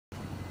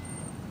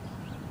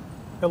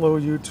Hello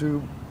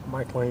YouTube,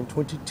 Mike Lane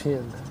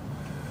 2010.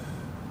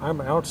 I'm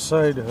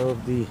outside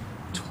of the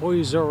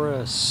Toys R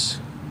Us.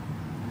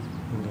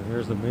 And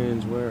there's the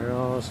men's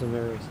warehouse, and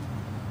there's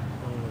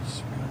all the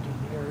surrounding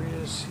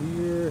areas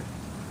here.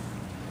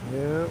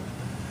 Yeah.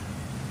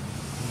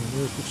 And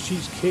there's the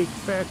Cheesecake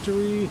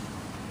Factory,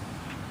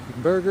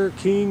 Burger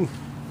King.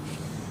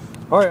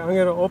 Alright, I'm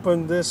going to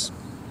open this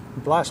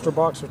blaster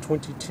box of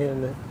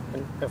 2010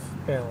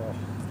 NFL.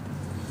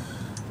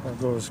 I'll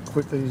go as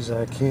quickly as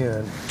I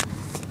can.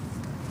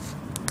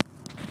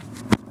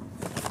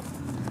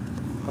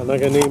 I'm not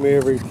going to name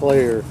every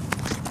player.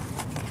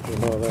 You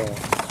know that.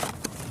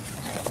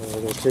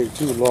 It'll take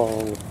too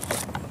long.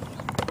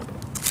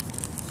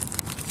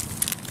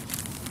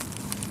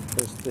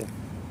 There's the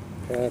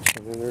patch,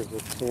 and then there's the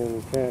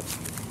 10 patch.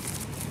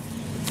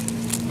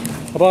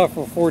 I bought it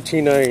for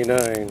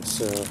 $14.99,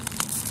 so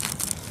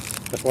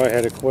that's why I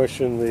had to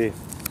question the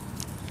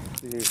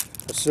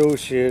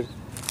associate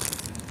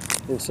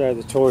inside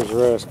the Toys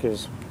R Us,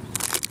 because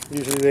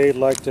usually they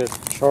like to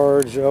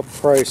charge up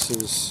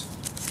prices.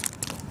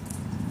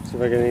 See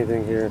if I get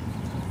anything here.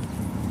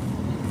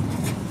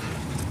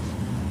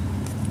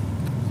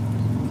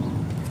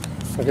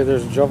 Okay,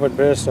 there's Javad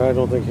Best. I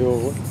don't think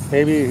he'll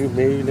maybe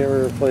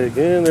never play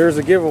again. There's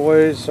a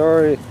giveaway,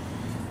 sorry.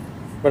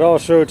 But I'll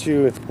show it to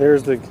you.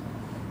 There's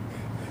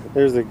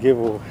the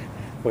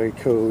giveaway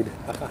code.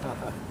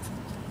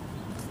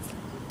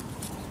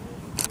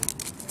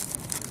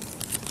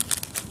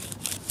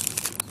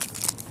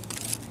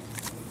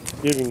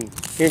 You can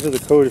enter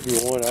the code if you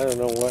want. I don't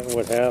know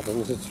what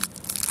happens.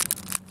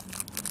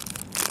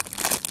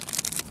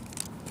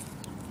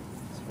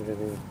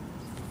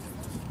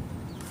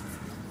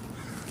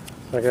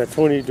 I got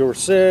Tony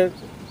Dorsett.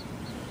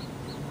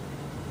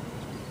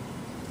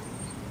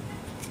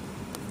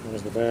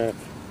 There's the back.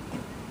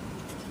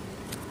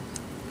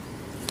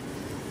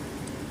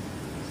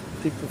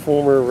 Peak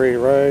performer Ray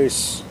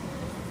Rice.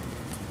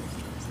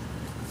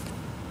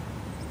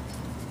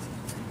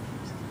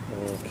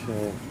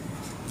 Okay.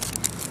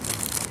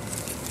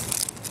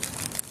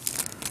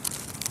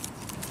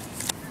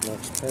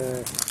 Next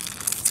pack.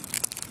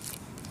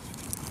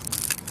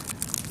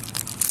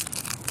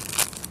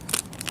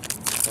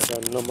 I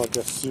got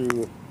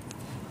Namagasu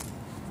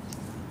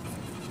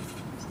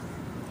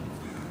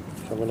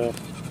coming up.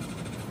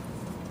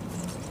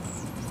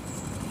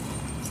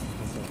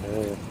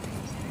 Okay.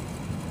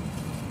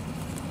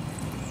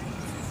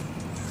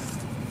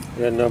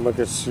 Yeah,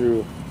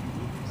 Namagasu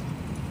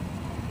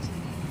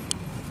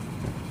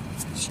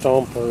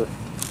Stomper.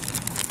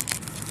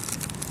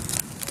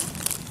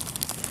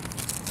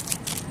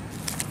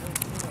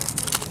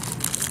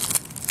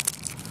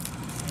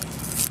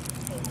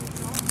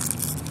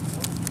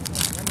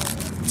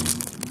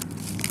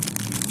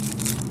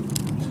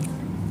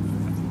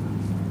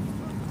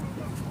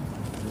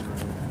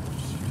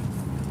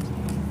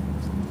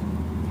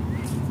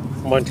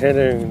 Montana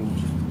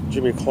and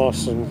Jimmy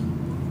Clausen.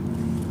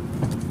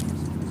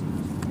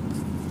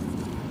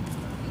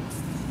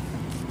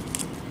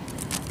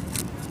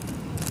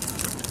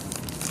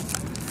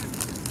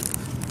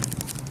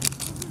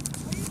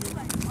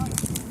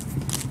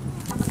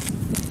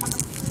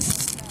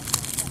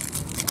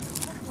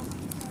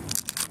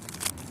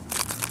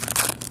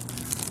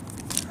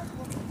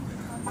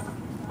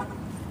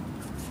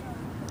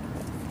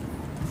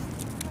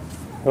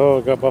 Oh,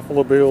 I got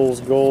Buffalo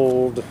Bills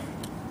gold.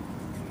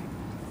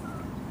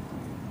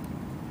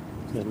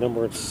 The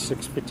number is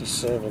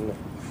 657,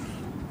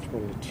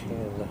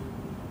 2010.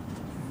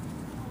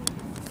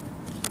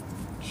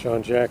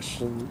 Sean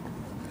Jackson,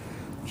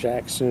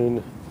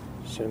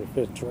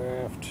 75th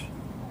draft.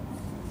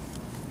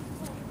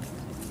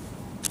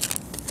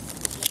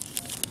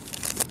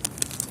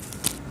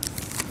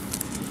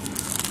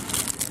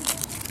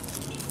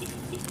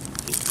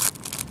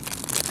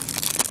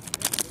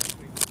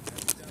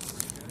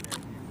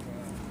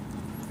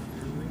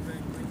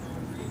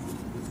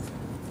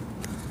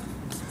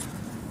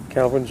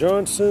 Calvin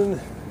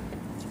Johnson,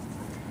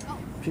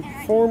 peak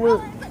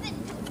performer.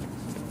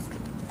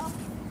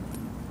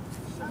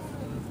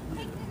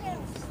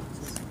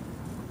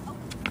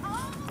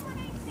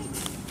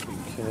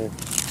 Okay.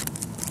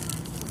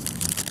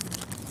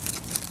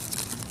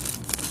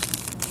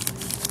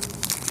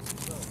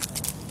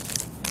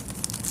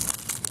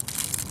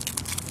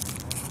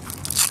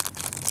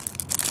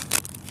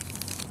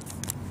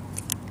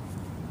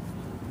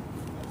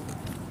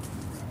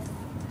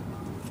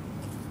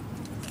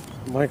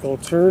 Michael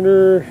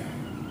Turner.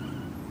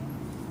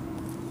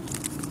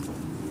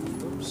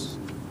 Oops.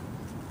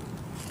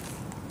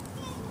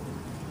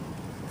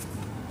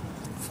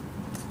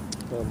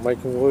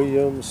 Michael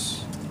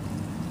Williams.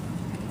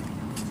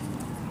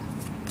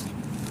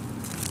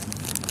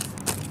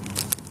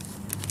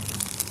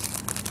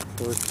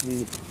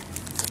 Rookie.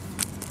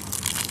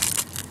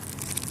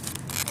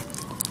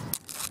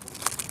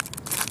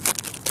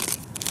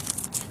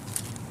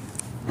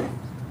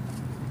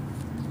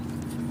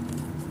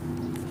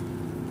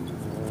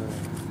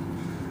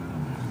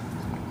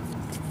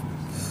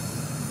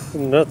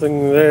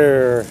 Nothing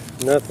there.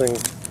 Nothing.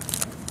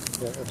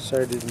 Yeah,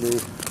 excited me.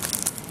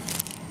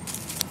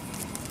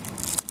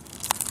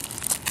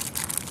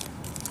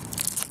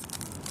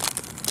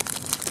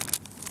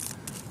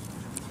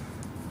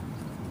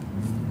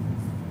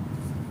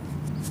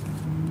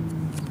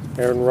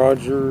 Aaron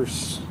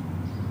Rodgers.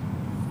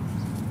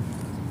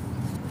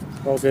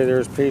 Okay,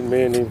 there's Peyton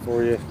Manning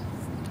for you.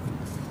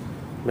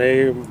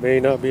 May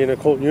not be in a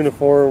Colt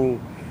uniform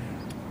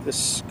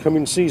this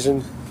coming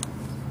season.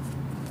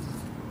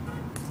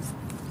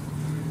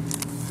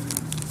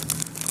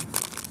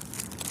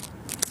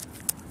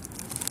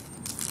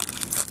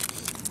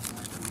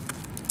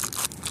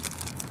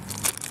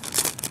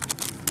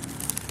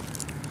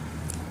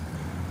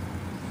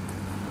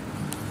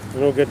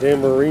 Little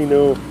goddamn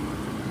Marino.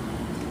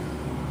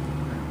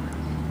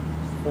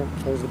 Oh,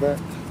 close the back.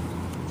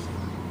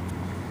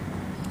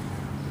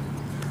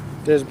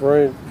 Des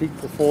Bryant peak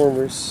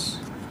performers.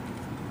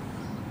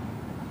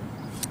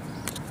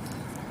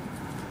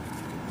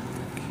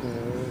 Okay.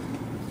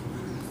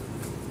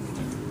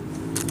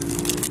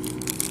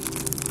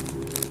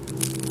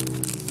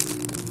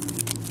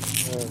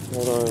 Alright,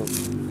 hold on.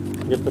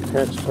 Get the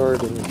patch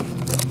card in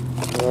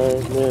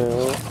right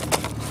now.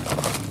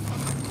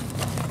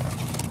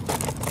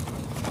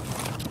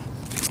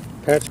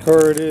 Patch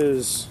card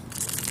is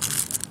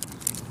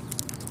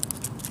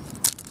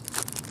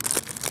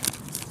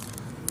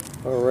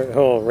alright,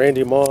 oh,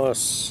 Randy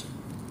Moss.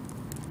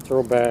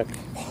 Throwback.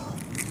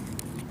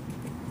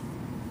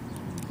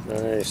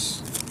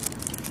 Nice.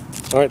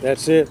 Alright,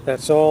 that's it.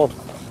 That's all.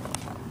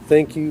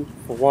 Thank you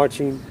for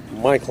watching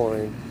Mike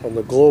Line on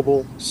the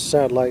Global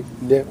Satellite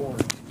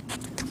Network.